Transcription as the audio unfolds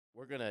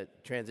We're going to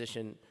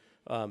transition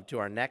to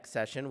our next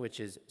session, which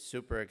is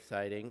super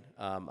exciting.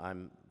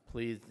 I'm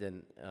pleased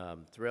and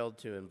thrilled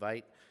to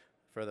invite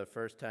for the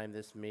first time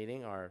this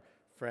meeting our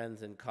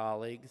friends and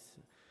colleagues.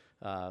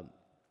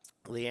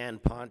 Leigh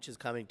Pansch is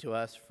coming to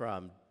us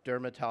from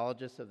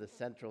Dermatologists of the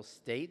Central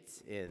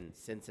States in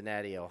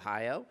Cincinnati,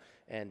 Ohio,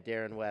 and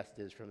Darren West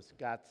is from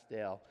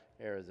Scottsdale,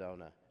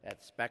 Arizona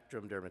at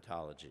Spectrum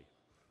Dermatology.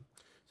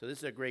 So this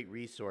is a great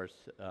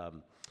resource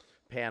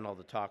panel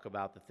to talk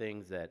about the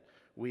things that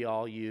we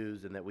all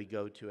use and that we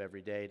go to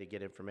every day to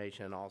get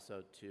information, and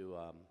also to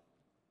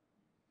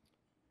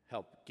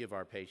help give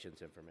our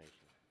patients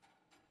information.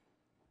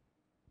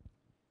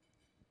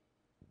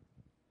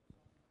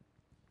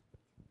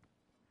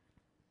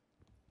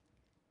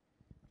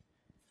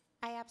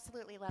 I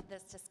absolutely love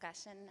this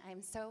discussion.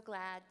 I'm so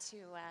glad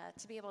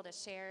to be able to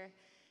share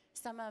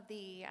some of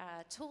the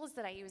tools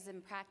that I use in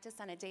practice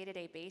on a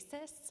day-to-day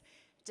basis.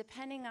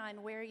 Depending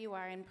on where you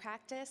are in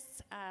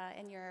practice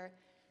and your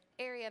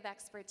area of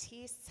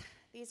expertise,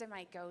 these are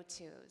my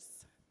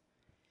go-tos.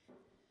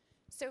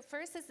 So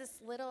first is this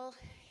little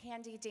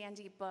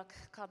handy-dandy book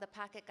called The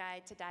Pocket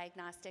Guide to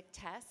Diagnostic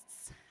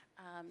Tests.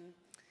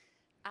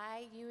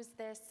 I use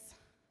this,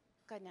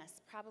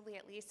 goodness, probably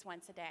at least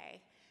once a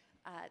day.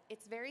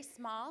 It's very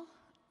small,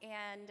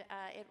 and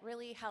it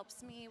really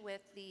helps me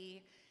with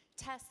the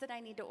tests that I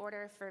need to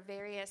order for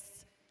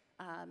various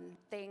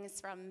things,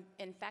 from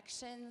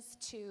infections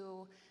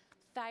to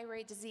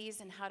thyroid disease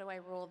and how do I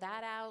rule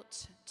that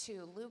out,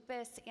 to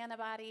lupus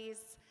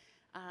antibodies.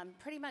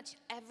 Pretty much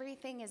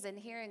everything is in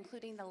here,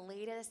 including the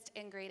latest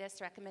and greatest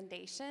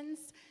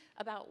recommendations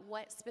about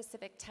what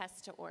specific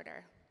tests to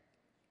order.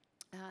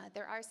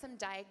 There are some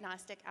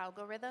diagnostic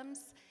algorithms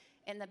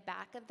in the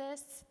back of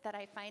this that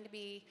I find to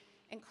be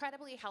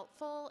incredibly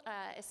helpful,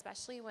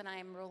 especially when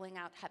I'm ruling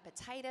out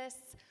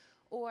hepatitis,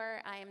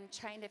 or I'm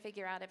trying to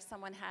figure out if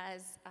someone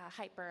has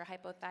hyper or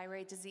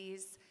hypothyroid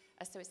disease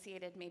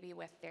associated maybe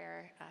with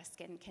their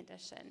skin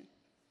condition.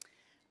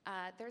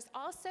 There's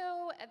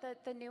also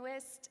the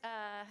newest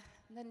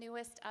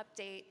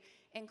update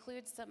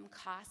includes some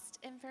cost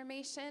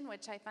information,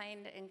 which I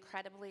find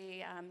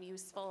incredibly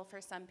useful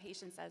for some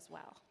patients as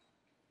well.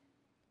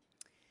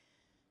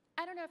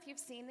 I don't know if you've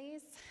seen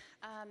these,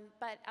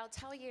 but I'll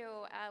tell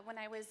you, when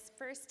I was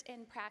first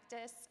in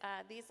practice,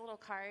 these little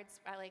cards,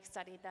 I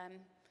studied them,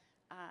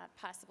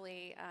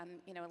 possibly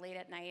late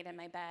at night in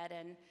my bed,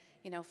 and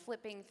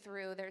flipping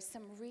through. There's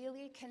some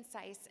really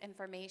concise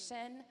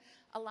information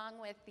along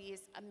with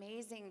these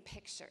amazing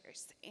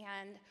pictures.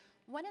 And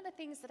one of the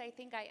things that I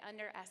think I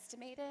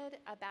underestimated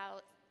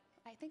about,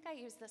 I think I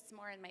use this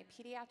more in my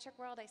pediatric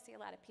world. I see a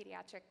lot of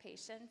pediatric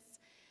patients.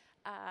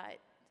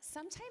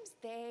 Sometimes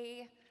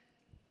they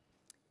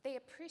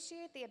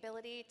appreciate the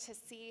ability to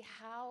see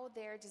how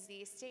their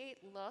disease state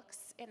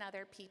looks in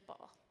other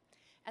people.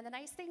 And the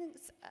nice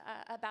things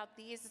about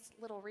these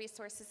little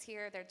resources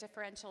here, they're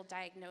differential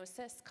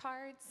diagnosis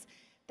cards.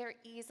 They're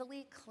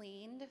easily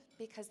cleaned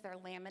because they're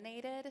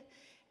laminated.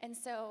 And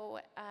so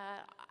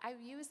I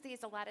use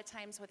these a lot of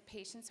times with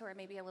patients who are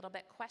maybe a little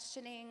bit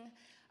questioning,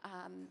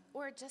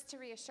 or just to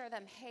reassure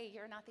them, hey,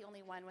 you're not the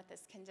only one with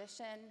this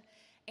condition.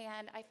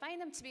 And I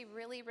find them to be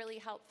really, really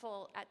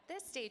helpful at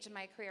this stage of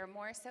my career,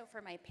 more so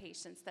for my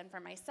patients than for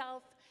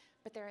myself,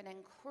 but they're an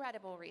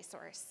incredible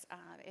resource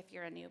if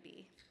you're a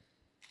newbie.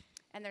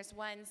 And there's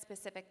one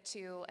specific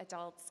to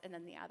adults, and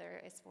then the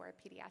other is for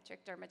pediatric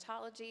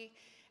dermatology,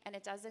 and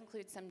it does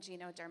include some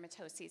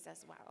genodermatoses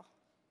as well.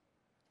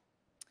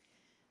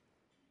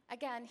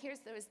 Again, here's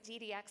those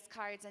DDX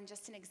cards, and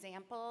just an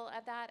example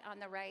of that on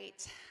the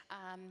right.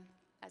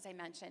 As I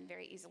mentioned,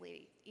 very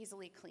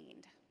easily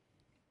cleaned.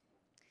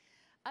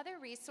 Other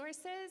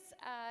resources,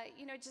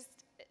 just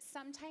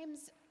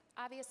sometimes,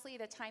 obviously,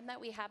 the time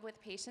that we have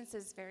with patients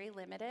is very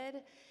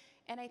limited.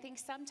 And I think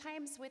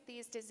sometimes with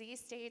these disease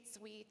states,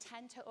 we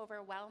tend to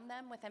overwhelm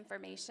them with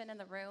information in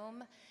the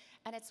room.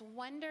 And it's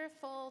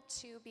wonderful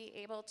to be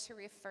able to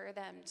refer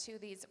them to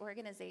these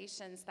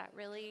organizations that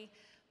really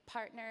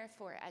partner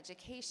for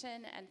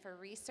education and for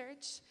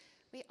research.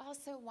 We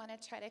also want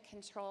to try to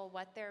control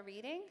what they're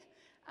reading.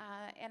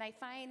 And I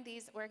find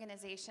these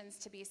organizations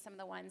to be some of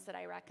the ones that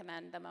I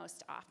recommend the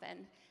most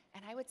often.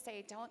 And I would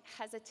say don't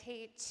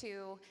hesitate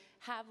to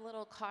have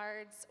little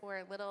cards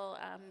or little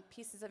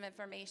pieces of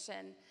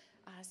information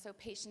so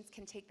patients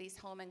can take these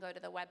home and go to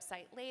the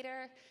website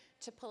later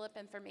to pull up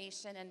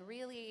information, and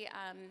really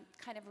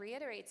kind of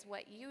reiterates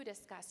what you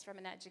discussed from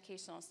an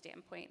educational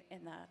standpoint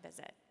in the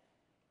visit.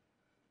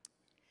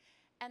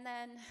 And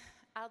then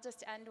I'll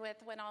just end with,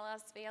 when all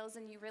else fails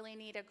and you really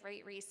need a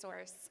great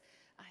resource,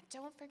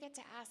 don't forget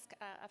to ask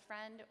a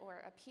friend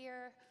or a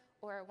peer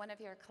or one of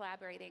your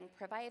collaborating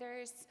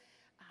providers.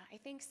 I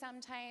think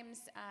sometimes,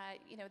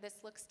 this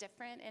looks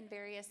different in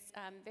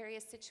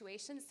various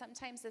situations.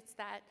 Sometimes it's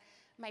that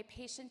my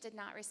patient did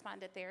not respond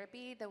to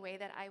therapy the way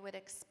that I would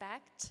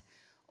expect,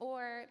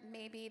 or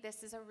maybe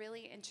this is a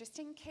really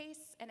interesting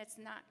case and it's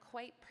not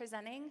quite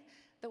presenting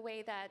the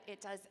way that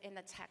it does in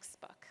the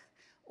textbook.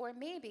 Or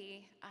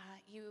maybe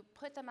you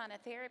put them on a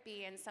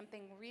therapy and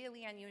something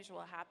really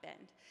unusual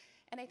happened.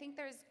 And I think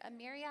there's a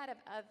myriad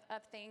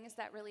of things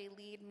that really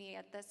lead me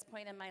at this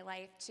point in my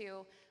life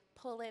to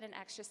pull in an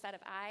extra set of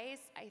eyes.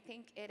 I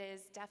think it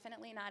is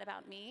definitely not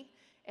about me.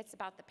 It's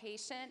about the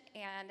patient.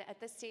 And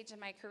at this stage in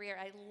my career,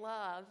 I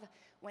love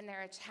when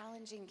there are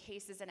challenging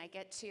cases and I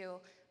get to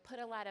put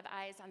a lot of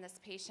eyes on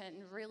this patient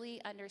and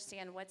really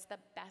understand what's the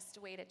best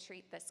way to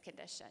treat this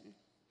condition.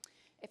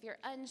 If you're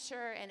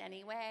unsure in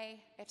any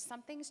way, if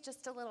something's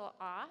just a little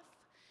off,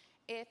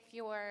 if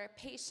your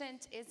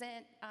patient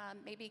isn't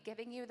maybe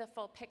giving you the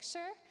full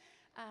picture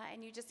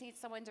and you just need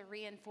someone to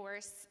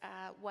reinforce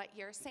what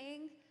you're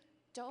saying,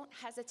 don't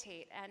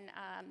hesitate. And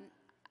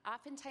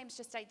oftentimes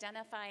just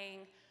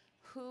identifying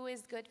who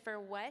is good for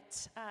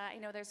what. I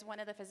know there's one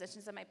of the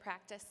physicians in my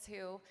practice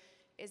who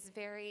is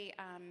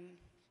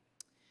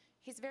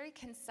he's very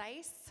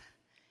concise,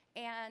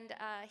 and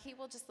he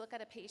will just look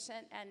at a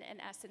patient and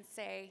in essence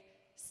say,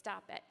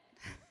 stop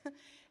it.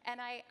 And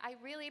I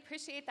really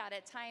appreciate that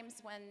at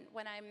times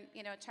when I'm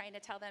trying to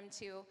tell them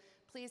to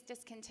please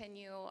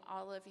discontinue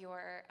all of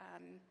your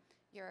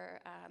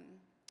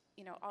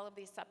all of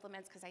these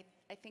supplements, because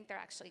I think they're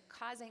actually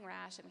causing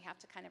rash and we have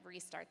to kind of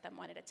restart them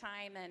one at a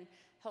time, and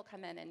he'll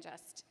come in and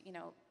just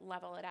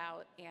level it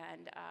out.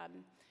 And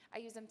I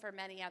use them for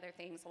many other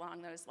things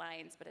along those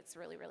lines, but it's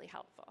really, really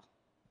helpful.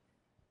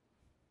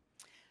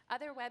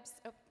 Other I'm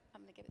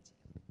gonna give it to you.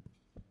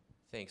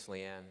 Thanks,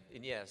 Leanne.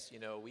 And yes,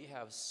 we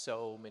have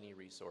so many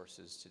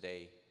resources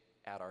today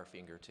at our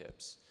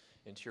fingertips.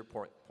 And to your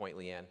point,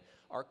 Leanne,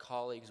 our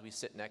colleagues we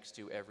sit next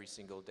to every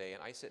single day,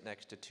 and I sit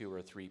next to 2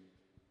 or 3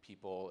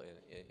 people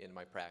in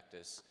my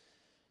practice,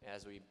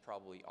 as we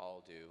probably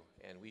all do,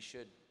 and we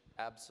should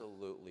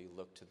absolutely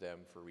look to them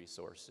for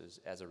resources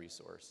as a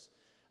resource.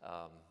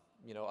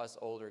 Us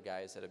older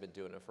guys that have been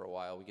doing it for a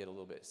while, we get a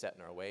little bit set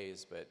in our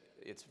ways, but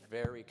it's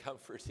very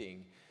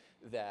comforting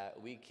that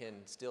we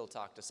can still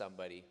talk to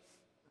somebody.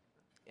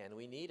 And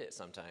we need it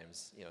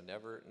sometimes.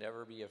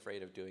 Never be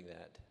afraid of doing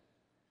that.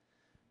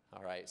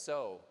 All right,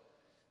 so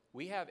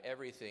we have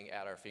everything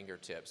at our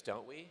fingertips,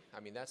 don't we? I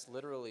mean, that's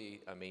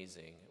literally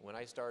amazing. When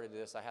I started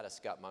this, I had a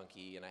scut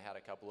monkey and I had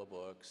a couple of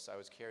books. I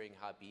was carrying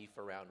hot beef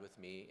around with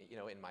me,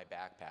 in my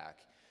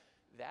backpack.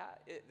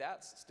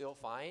 That's still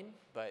fine,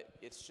 but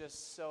it's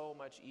just so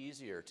much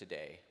easier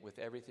today with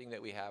everything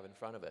that we have in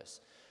front of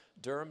us.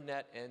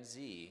 DermNet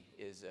NZ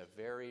is a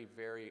very,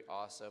 very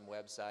awesome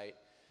website.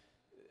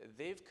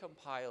 They've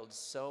compiled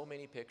so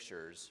many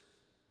pictures,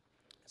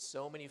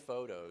 so many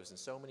photos, and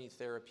so many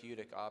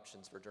therapeutic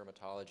options for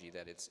dermatology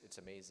that it's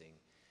amazing.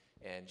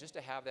 And just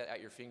to have that at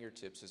your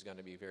fingertips is going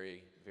to be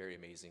very, very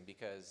amazing,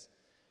 because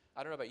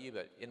I don't know about you,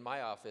 but in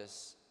my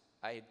office,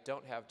 I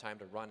don't have time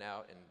to run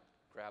out and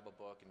grab a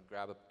book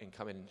and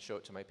come in and show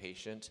it to my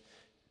patient.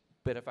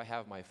 But if I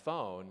have my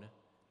phone,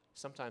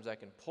 sometimes I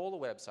can pull the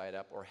website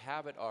up or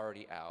have it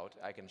already out.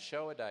 I can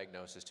show a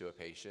diagnosis to a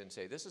patient and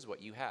say, this is what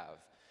you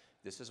have.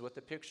 This is what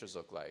the pictures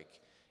look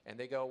like. And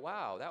they go,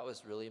 wow, that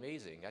was really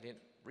amazing. I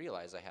didn't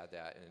realize I had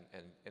that.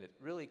 And it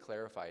really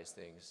clarifies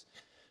things.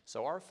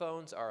 So our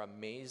phones are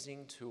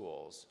amazing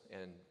tools,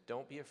 and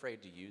don't be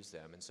afraid to use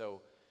them. And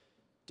so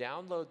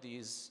download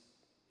these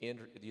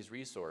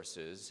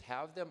resources,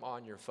 have them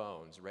on your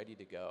phones ready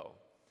to go.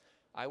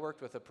 I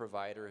worked with a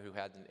provider who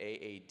had an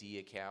AAD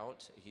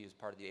account. He was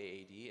part of the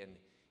AAD, and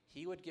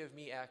he would give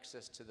me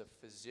access to the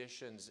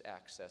physician's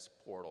access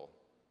portal,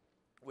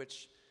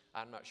 which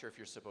I'm not sure if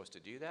you're supposed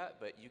to do that,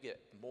 but you get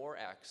more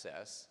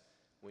access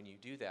when you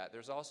do that.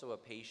 There's also a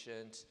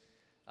patient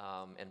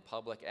and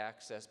public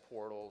access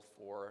portal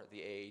for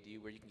the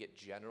AAD where you can get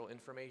general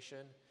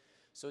information.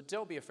 So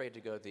don't be afraid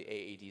to go to the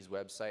AAD's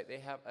website. They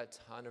have a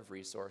ton of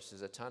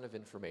resources, a ton of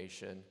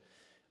information,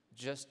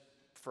 just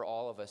for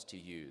all of us to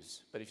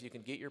use. But if you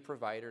can get your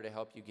provider to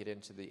help you get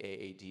into the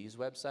AAD's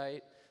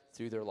website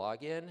through their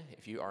login,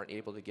 if you aren't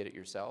able to get it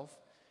yourself,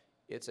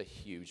 it's a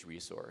huge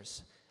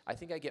resource. I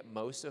think I get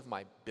most of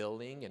my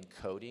billing and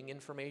coding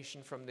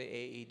information from the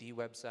AAD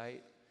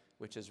website,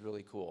 which is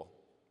really cool.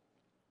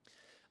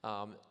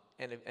 And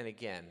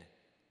again,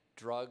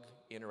 drug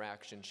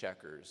interaction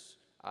checkers.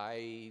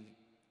 I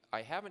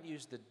haven't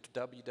used the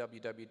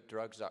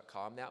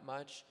www.drugs.com that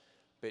much,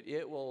 but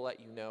it will let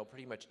you know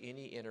pretty much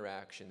any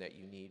interaction that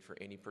you need for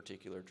any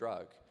particular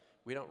drug.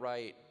 We don't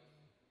write,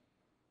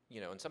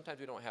 and sometimes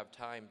we don't have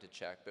time to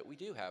check, but we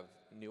do have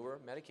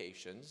newer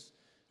medications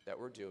that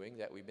we're doing,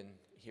 that we've been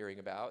hearing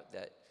about,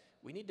 that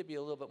we need to be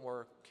a little bit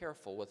more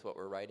careful with what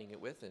we're writing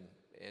it with, and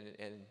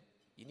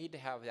you need to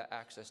have that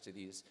access to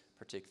these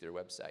particular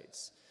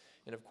websites.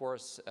 And of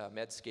course,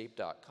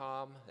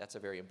 medscape.com, that's a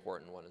very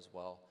important one as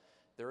well.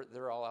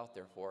 They're all out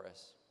there for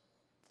us.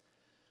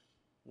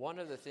 One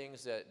of the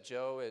things that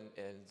Joe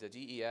and the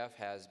DEF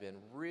has been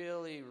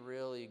really,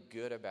 really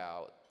good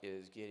about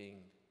is getting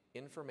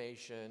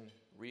information,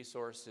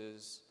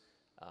 resources,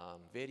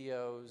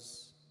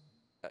 videos,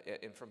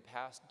 and from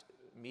past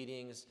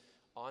meetings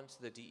onto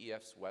the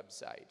DEF's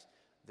website,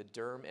 the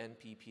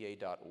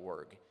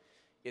dermnppa.org.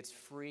 It's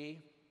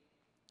free,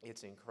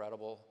 it's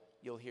incredible.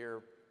 You'll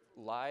hear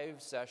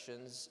live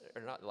sessions,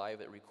 or not live,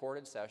 but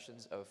recorded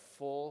sessions of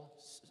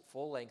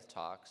full-length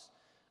talks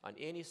on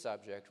any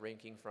subject,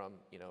 ranging from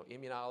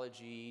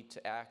immunology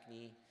to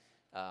acne,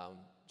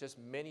 just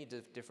many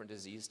different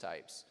disease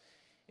types.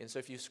 And so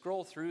if you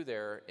scroll through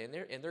there, and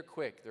they're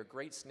quick, they're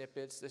great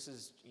snippets. This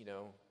is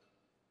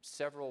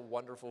several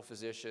wonderful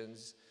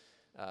physicians,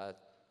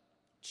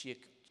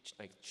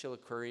 like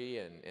Chillicurry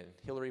and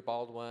Hillary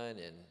Baldwin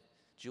and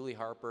Julie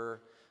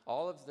Harper,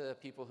 all of the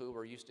people who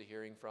we're used to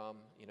hearing from,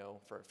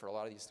 for a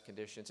lot of these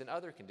conditions and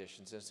other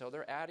conditions. And so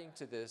they're adding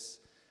to this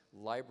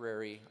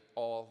library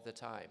all the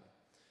time.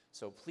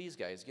 So please,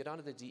 guys, get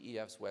onto the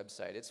DEF's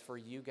website. It's for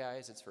you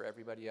guys. It's for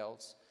everybody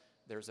else.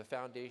 There's a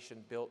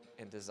foundation built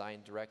and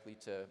designed directly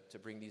to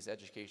bring these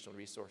educational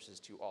resources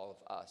to all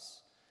of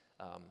us.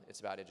 It's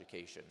about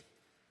education.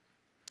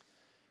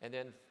 And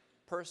then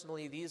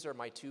personally, these are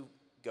my two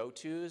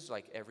go-tos,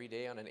 like every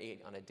day on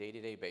a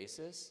day-to-day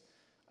basis.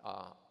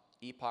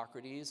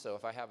 Hippocrates, so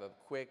if I have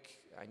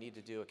I need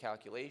to do a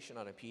calculation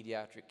on a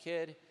pediatric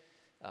kid,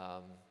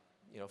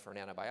 for an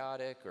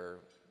antibiotic,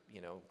 or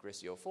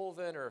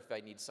griseofulvin, or if I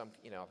need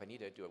if I need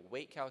to do a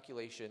weight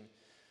calculation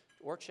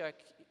or check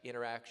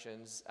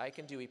interactions, I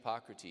can do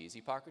Hippocrates.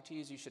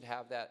 Hippocrates, you should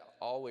have that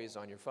always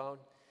on your phone,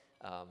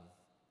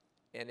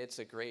 and it's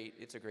a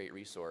great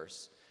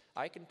resource.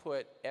 I can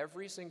put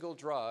every single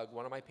drug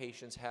one of my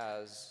patients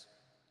has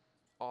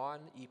on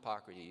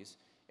Hippocrates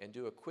and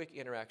do a quick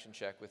interaction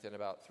check within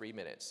about 3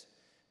 minutes.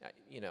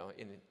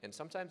 And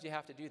sometimes you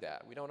have to do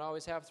that. We don't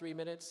always have 3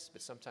 minutes,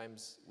 but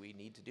sometimes we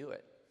need to do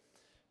it.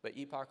 But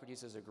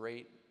Hippocrates is a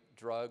great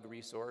drug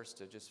resource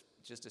to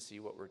just to see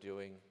what we're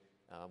doing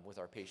with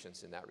our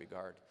patients in that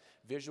regard.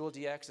 Visual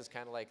DX is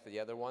kind of like the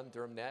other one,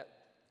 DermNet.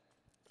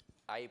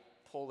 I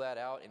pull that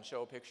out and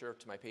show a picture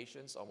to my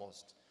patients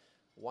almost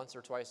once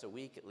or twice a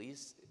week at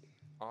least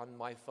on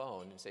my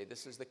phone and say,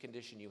 this is the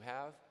condition you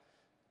have.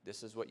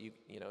 This is what you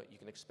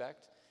can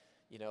expect.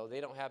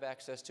 They don't have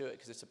access to it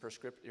because it's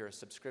a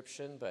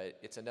subscription, but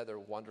it's another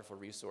wonderful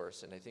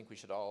resource, and I think we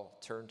should all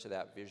turn to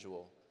that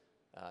visual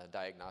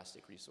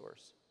diagnostic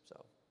resource.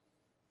 So.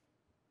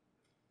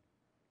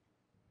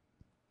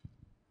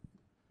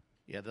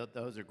 Yeah,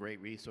 those are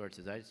great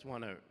resources. I just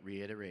want to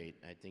reiterate,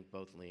 I think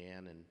both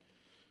Leanne and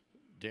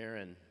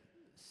Darren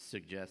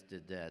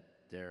suggested that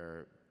there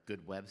are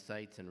good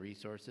websites and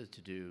resources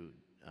to do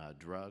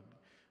drug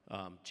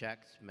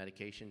checks,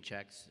 medication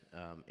checks,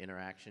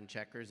 interaction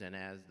checkers, and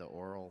as the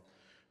oral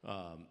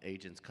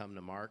agents come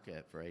to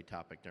market for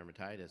atopic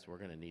dermatitis, we're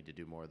going to need to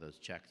do more of those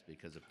checks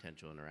because of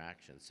potential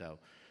interactions. So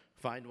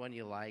find one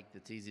you like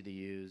that's easy to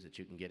use, that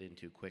you can get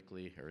into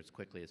quickly or as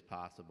quickly as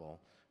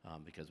possible,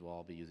 because we'll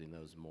all be using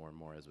those more and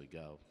more as we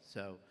go.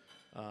 So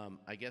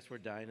I guess we're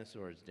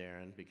dinosaurs,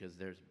 Darren, because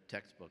there's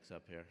textbooks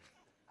up here.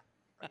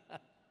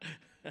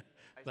 I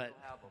still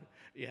have them.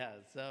 Yeah,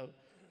 so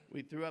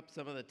we threw up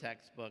some of the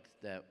textbooks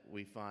that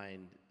we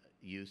find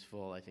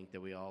useful. I think that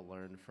we all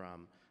learned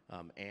from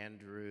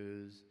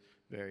Andrews,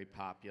 very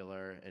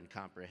popular and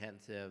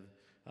comprehensive.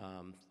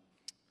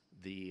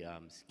 The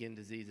Skin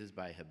Diseases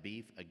by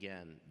Habib,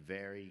 again,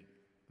 very,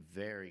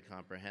 very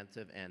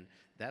comprehensive. And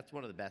that's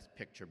one of the best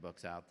picture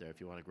books out there if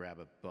you want to grab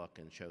a book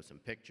and show some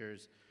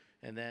pictures.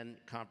 And then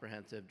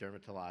Comprehensive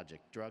Dermatologic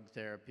Drug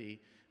Therapy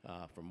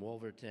from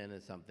Wolverton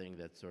is something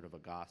that's sort of a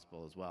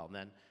gospel as well. And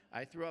then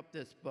I threw up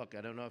this book.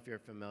 I don't know if you're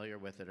familiar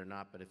with it or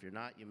not, but if you're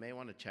not, you may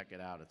want to check it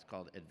out. It's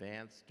called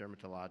Advanced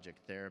Dermatologic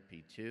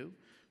Therapy 2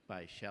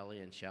 by Shelley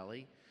and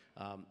Shelley.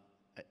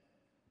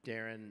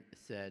 Darren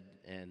said,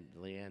 and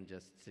Leanne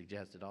just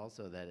suggested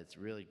also, that it's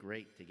really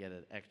great to get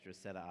an extra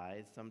set of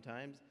eyes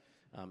sometimes,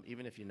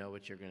 even if you know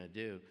what you're going to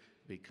do,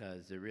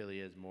 because there really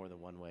is more than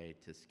one way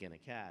to skin a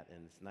cat,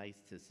 and it's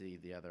nice to see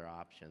the other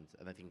options,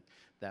 and I think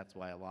that's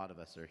why a lot of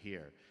us are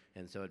here.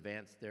 And so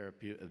advanced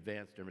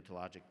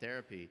dermatologic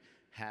therapy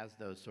has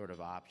those sort of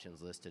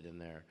options listed in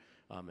there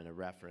in a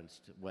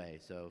referenced way.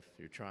 So if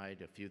you're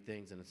trying a few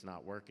things and it's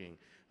not working,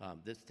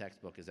 this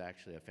textbook is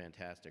actually a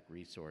fantastic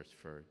resource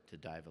to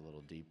dive a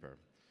little deeper.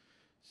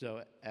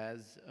 So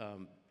as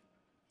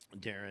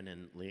Darren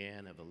and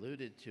Leanne have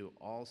alluded to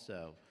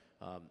also,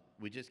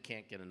 we just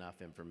can't get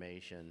enough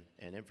information,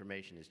 and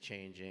information is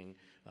changing.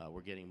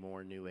 We're getting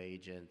more new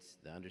agents.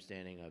 The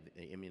understanding of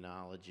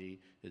immunology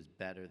is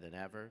better than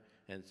ever.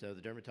 And so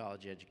the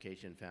Dermatology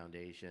Education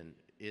Foundation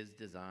is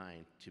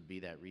designed to be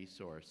that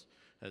resource,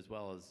 as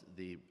well as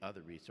the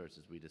other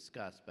resources we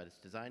discussed, but it's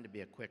designed to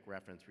be a quick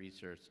reference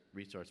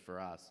resource for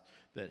us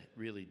that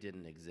really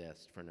didn't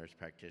exist for nurse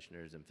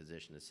practitioners and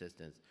physician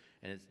assistants.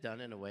 And it's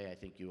done in a way I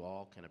think you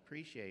all can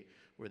appreciate,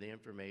 where the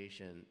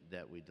information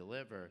that we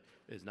deliver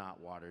is not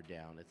watered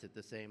down. It's at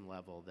the same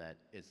level that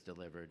it's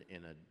delivered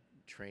in a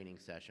training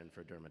session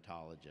for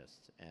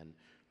dermatologists, and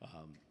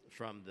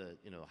from the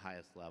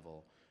highest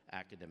level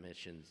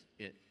academicians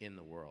in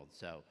the world.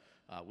 So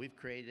we've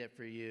created it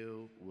for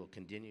you. We'll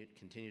continue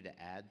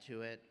to add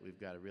to it. We've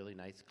got a really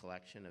nice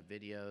collection of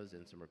videos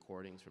and some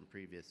recordings from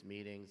previous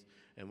meetings,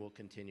 and we'll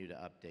continue to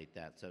update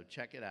that. So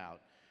check it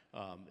out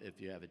if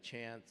you have a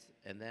chance.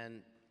 And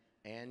then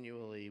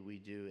annually we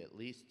do at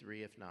least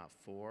 3, if not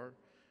 4,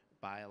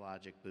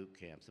 biologic boot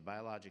camps. The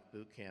biologic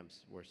boot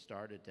camps were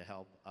started to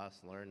help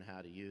us learn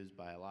how to use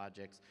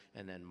biologics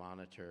and then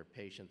monitor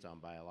patients on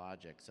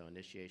biologics, so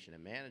initiation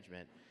and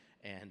management.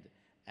 And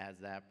as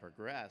that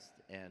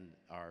progressed and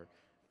our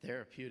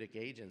therapeutic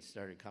agents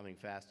started coming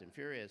fast and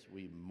furious,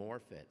 we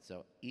morph it.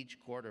 So each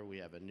quarter we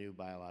have a new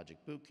biologic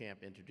boot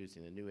camp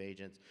introducing the new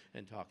agents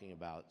and talking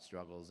about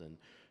struggles and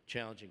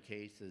challenging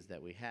cases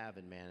that we have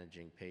in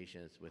managing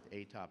patients with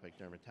atopic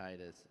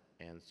dermatitis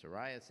and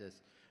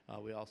psoriasis.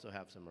 We also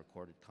have some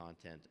recorded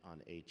content on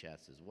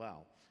HS as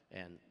well.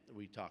 And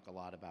we talk a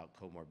lot about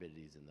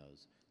comorbidities in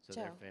those. So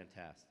Joe, they're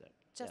fantastic.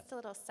 Just Yes. a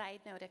little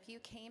side note, if you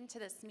came to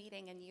this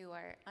meeting and you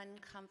are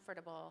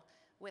uncomfortable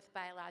with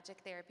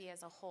biologic therapy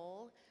as a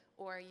whole,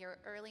 or you're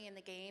early in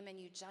the game and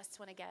you just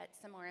want to get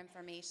some more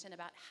information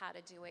about how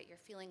to do it, you're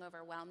feeling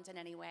overwhelmed in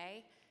any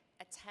way,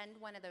 attend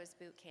one of those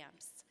boot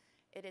camps.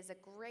 It is a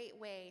great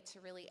way to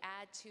really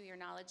add to your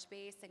knowledge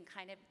base and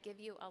kind of give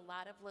you a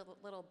lot of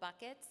little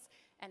buckets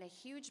and a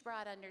huge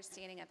broad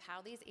understanding of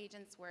how these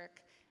agents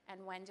work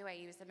and when do I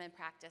use them in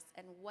practice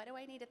and what do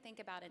I need to think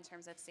about in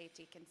terms of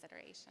safety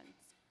considerations.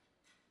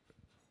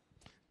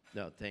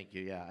 No, thank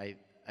you. Yeah,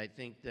 I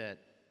think that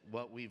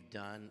what we've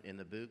done in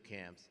the boot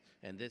camps,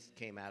 and this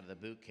came out of the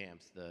boot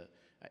camps,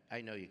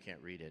 I know you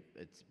can't read it,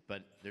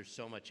 but there's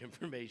so much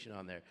information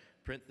on there.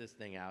 Print this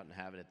thing out and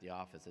have it at the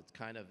office. It's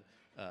kind of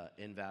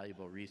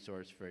invaluable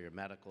resource for your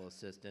medical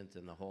assistants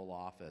and the whole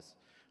office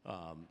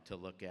to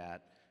look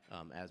at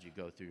as you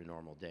go through your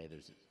normal day.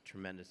 There's a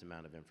tremendous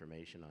amount of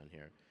information on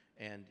here.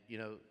 And, you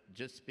know,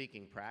 just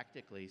speaking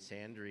practically,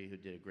 Sandri, who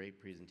did a great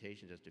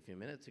presentation just a few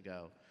minutes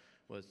ago,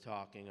 was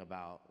talking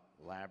about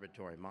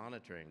laboratory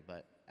monitoring.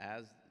 But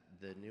as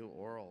the new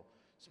oral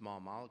small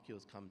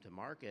molecules come to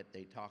market,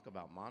 they talk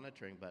about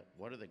monitoring, but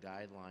what are the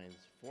guidelines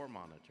for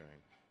monitoring?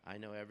 I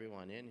know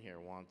everyone in here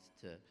wants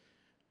to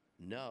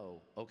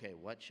know, okay,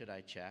 what should I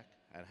check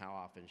and how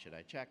often should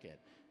I check it?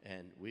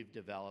 And we've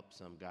developed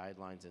some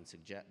guidelines and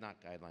not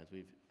guidelines,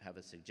 we have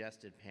a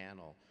suggested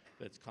panel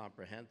that's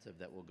comprehensive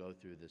that we'll go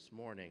through this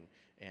morning,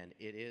 and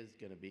it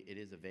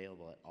is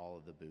available at all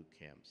of the boot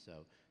camps.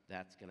 So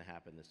that's gonna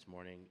happen this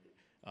morning.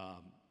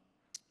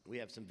 We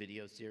have some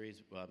video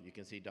series. You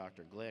can see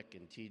Dr. Glick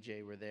and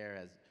TJ were there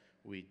as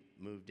we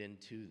moved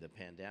into the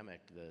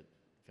pandemic. The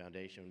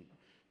foundation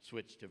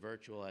switched to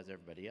virtual as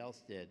everybody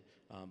else did,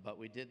 but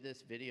we did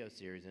this video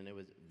series and it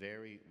was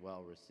very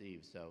well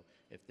received. So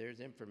if there's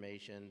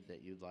information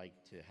that you'd like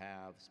to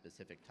have,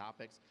 specific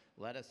topics,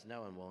 let us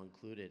know and we'll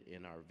include it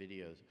in our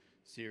video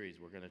series.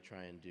 We're gonna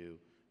try and do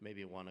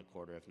maybe 1 a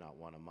quarter, if not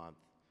 1 a month,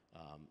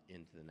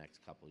 into the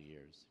next couple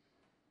years.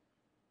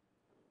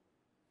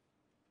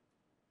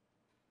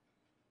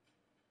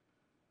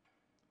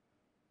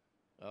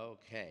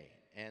 Okay,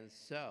 and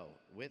so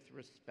with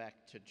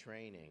respect to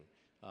training,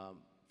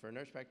 for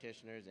nurse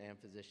practitioners and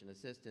physician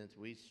assistants,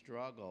 we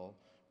struggle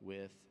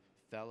with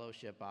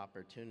fellowship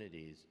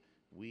opportunities.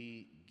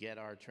 We get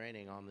our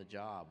training on the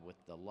job with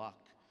the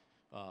luck,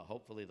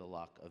 hopefully the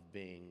luck of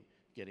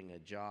getting a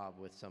job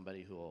with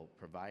somebody who will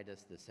provide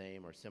us the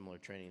same or similar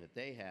training that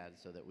they had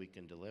so that we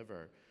can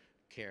deliver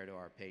care to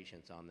our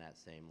patients on that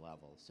same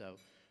level. So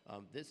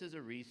this is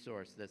a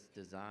resource that's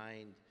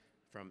designed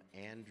from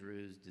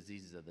Andrew's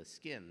Diseases of the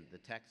Skin, the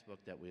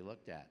textbook that we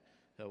looked at.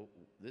 So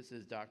this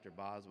is Dr.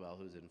 Boswell,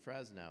 who's in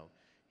Fresno.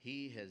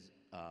 He has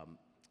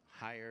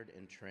hired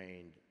and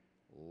trained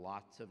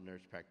lots of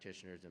nurse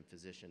practitioners and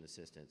physician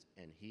assistants,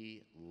 and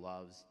he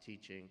loves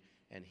teaching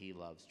and he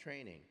loves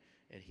training.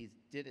 And he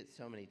did it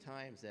so many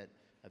times that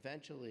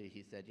eventually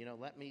he said, you know,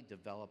 let me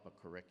develop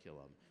a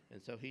curriculum.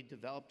 And so he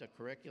developed a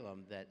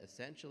curriculum that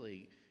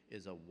essentially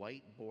is a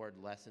whiteboard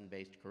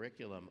lesson-based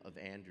curriculum of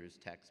Andrew's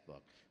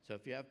textbook. So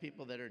if you have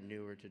people that are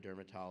newer to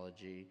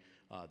dermatology,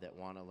 that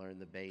want to learn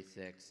the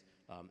basics,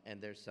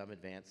 and there's some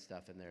advanced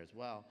stuff in there as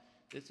well,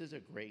 this is a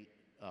great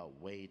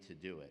way to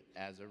do it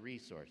as a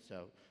resource.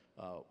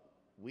 So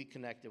we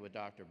connected with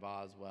Dr.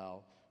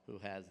 Boswell, who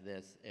has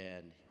this,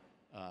 and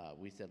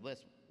we said,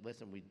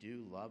 listen, we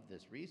do love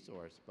this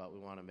resource, but we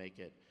want to make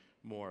it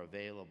more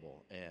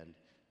available. And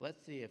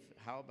let's see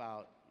how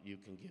about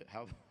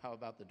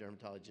the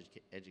Dermatology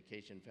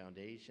Education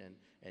Foundation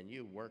and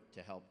you work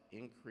to help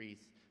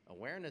increase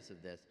awareness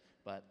of this,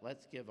 but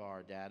let's give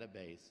our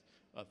database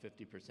a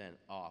 50%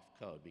 off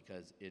code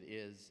because it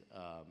is,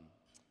 I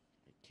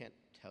can't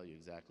tell you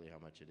exactly how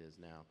much it is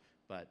now,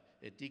 but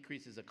it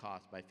decreases the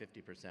cost by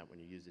 50% when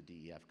you use a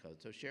DEF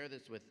code. So share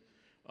this with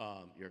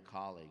your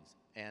colleagues.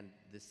 And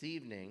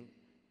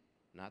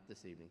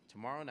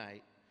tomorrow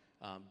night,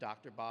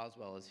 Dr.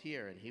 Boswell is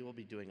here and he will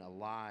be doing a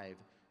live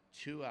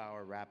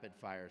 2-hour rapid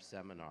fire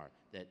seminar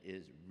that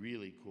is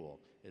really cool.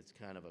 It's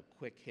kind of a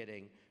quick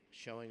hitting,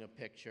 showing a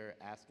picture,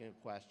 asking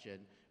a question,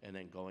 and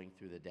then going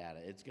through the data.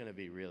 It's gonna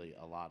be really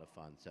a lot of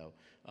fun. So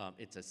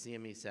it's a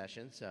CME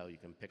session, so you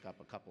can pick up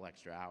a couple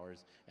extra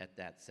hours at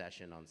that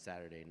session on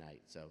Saturday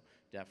night. So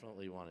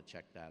definitely wanna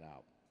check that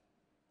out.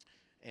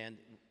 And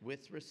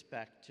with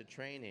respect to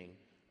training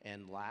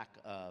and lack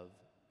of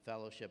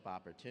fellowship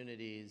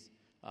opportunities.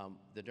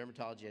 The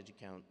Dermatology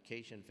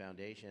Education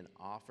Foundation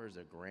offers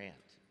a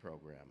grant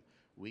program.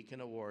 We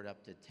can award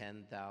up to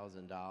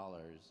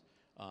 $10,000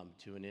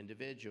 to an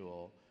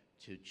individual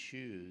to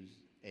choose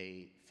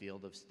a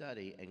field of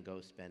study and go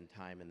spend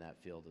time in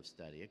that field of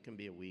study. It can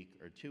be a week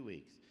or 2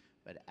 weeks,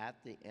 but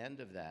at the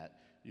end of that,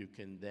 you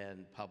can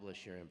then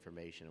publish your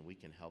information and we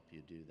can help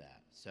you do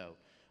that. So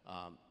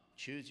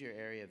choose your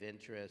area of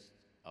interest,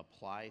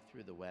 apply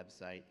through the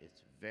website.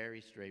 It's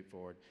very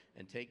straightforward,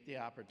 and take the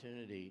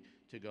opportunity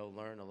to go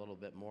learn a little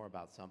bit more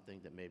about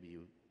something that maybe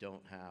you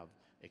don't have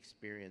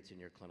experience in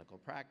your clinical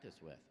practice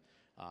with.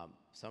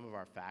 Some of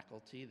our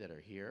faculty that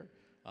are here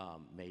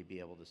may be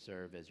able to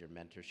serve as your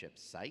mentorship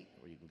site,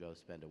 where you can go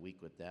spend a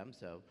week with them.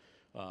 So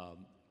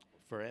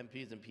for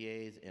MPs and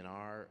PAs in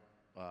our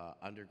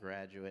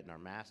undergraduate and our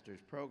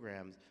master's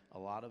programs, a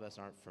lot of us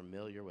aren't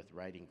familiar with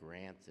writing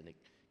grants, and it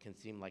can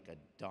seem like a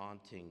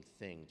daunting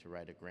thing to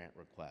write a grant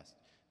request.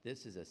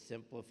 This is a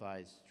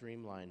simplified,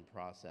 streamlined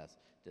process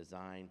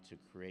designed to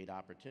create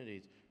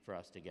opportunities for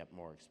us to get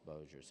more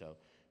exposure. So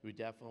we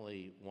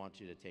definitely want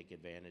you to take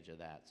advantage of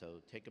that.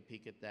 So take a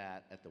peek at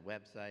that at the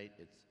website.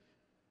 It's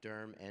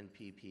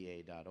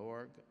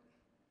dermnppa.org.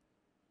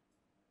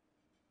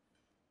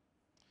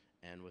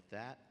 And with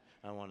that,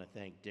 I want to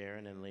thank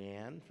Darren and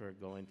Leigh for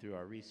going through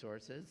our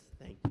resources.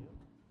 Thank you.